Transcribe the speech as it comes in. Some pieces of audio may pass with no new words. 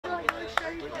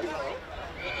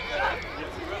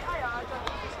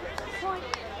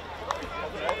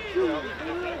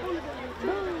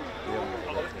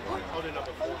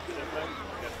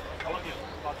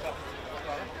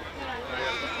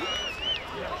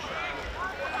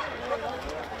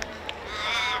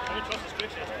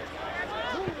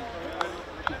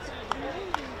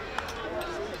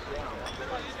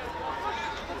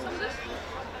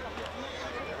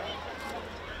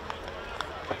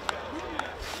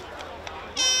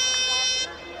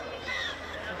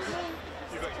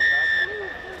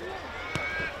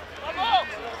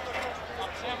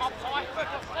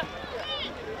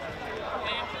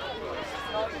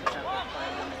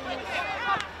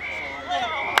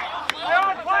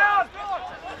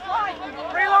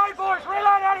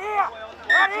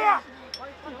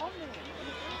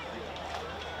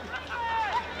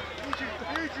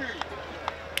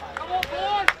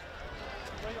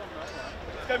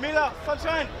Miller,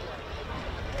 sunshine.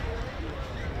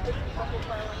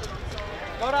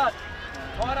 Got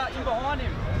in behind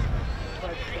him.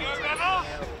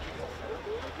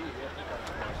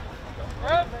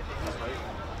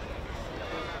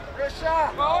 Pressure.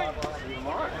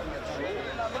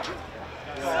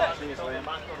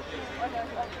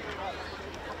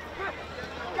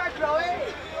 Go, Chloe.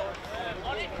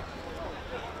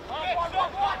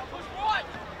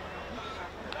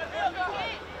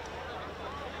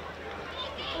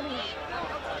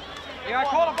 Yeah,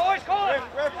 call it, boys, call it!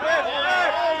 Ref.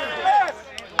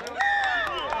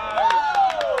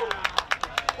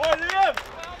 Boy, Liam!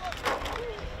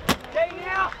 Get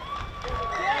now!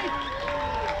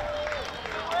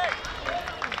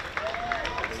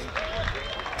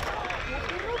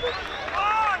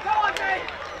 Come on, Dave!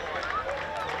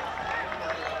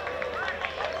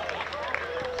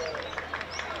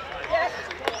 Yes!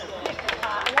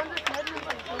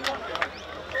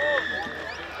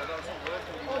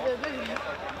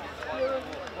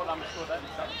 Well, I'm sure that's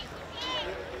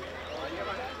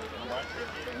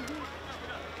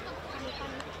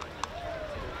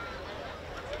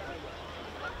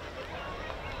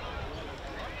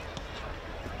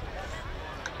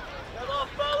Come on,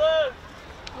 fellas!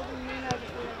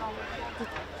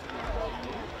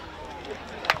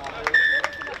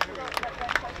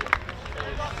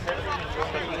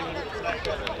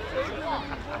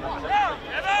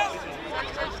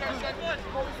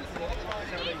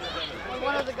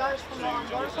 One of the guys from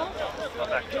Waterfall,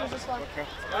 he was just like,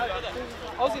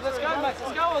 Ozzy, let's go, Max.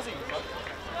 Let's go, Ozzy.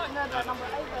 no, that number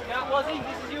 8. Now, Ozzy,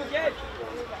 this is you again.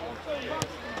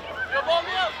 Come on,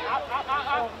 Liam!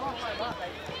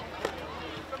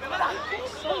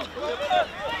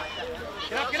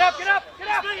 Get up!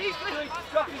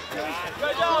 Go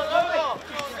down, over!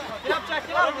 Get up, Jack,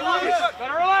 get up! Release!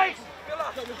 Gotta release!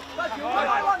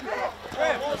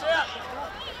 Ball's out!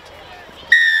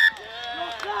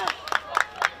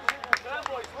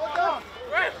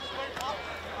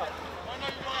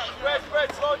 Spread,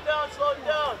 slow down.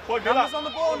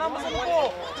 Numbers on the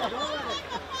ball,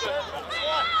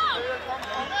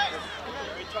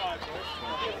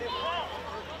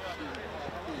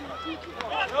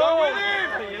 Go with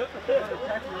him!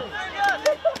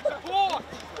 Support!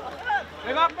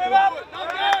 Move up!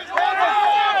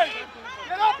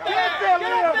 Get up there,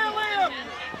 Liam!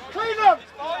 Clean them!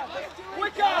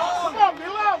 Quicker! Come on,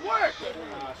 Miller, work!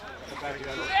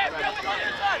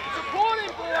 Support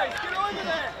him, boys! Get over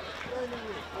there!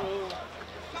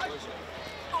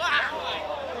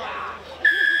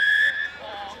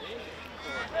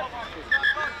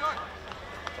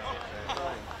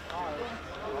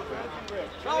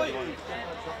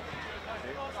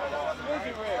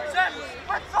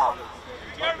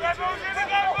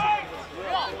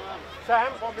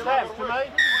 Sam, to me.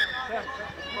 Sam.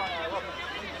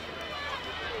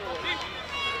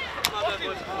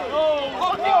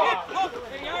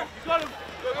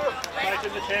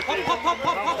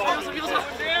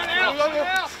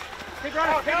 Keep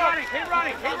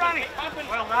running!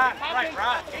 Well done,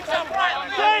 right.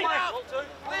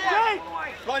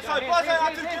 Blind side,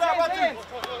 Atu, get up, Atu!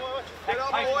 Get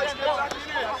up, boys, get back in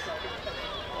here!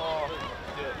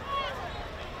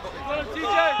 Got him,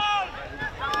 TJ!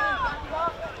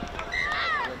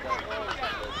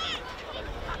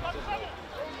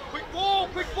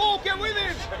 Quick ball, get with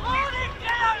him!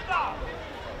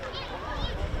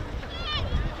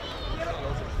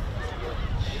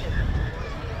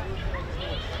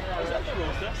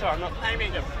 Sorry, I'm not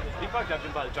aiming him. He bugged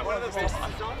him by the jump. I'll let him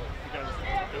back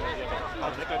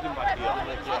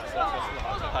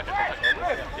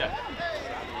here.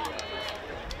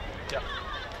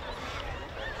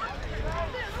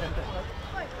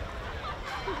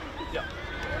 Yeah.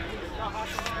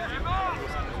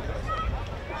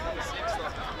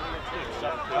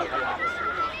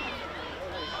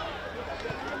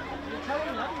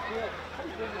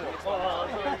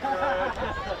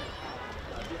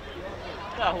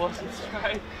 wasn't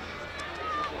straight.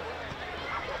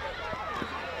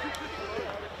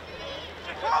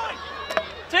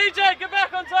 TJ, get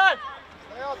back on time!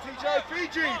 Stay out, TJ.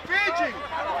 Fiji! Fiji!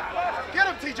 Get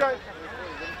him, TJ!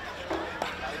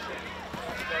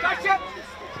 Touch it!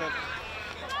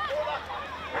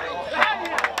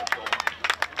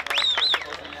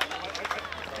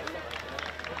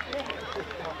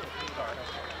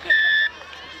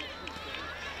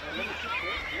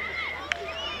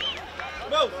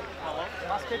 Move!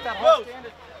 Must keep that high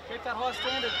standard. Keep that high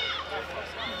standard.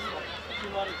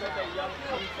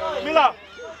 Miller!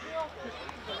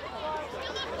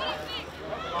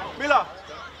 Miller!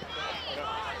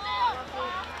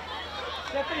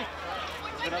 Stephanie.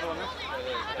 There's another one there.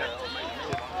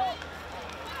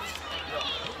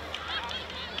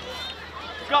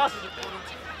 Gus!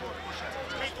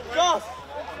 Gus!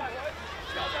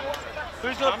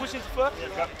 Who's going to push into first?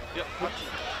 Yep.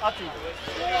 Atu.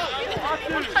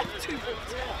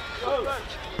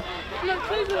 No,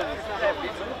 please.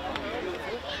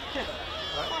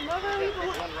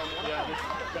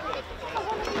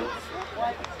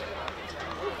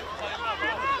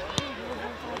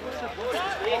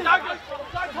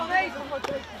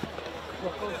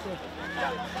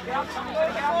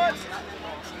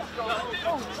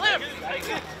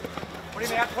 Put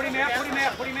him out, put him out, put him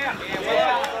out, put him out. Yeah, well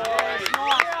done.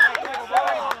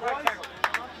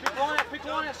 Pick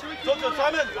line out, Sue. Talk to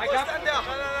Simon. Wake up. Stand down.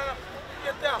 No.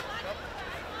 Get down.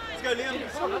 Let's go, Liam.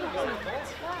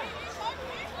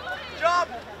 Jump!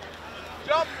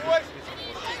 Jump, boys!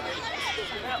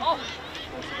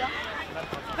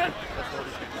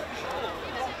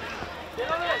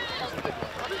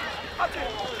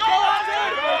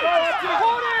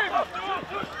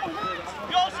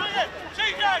 Go, swing it!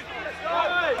 TJ!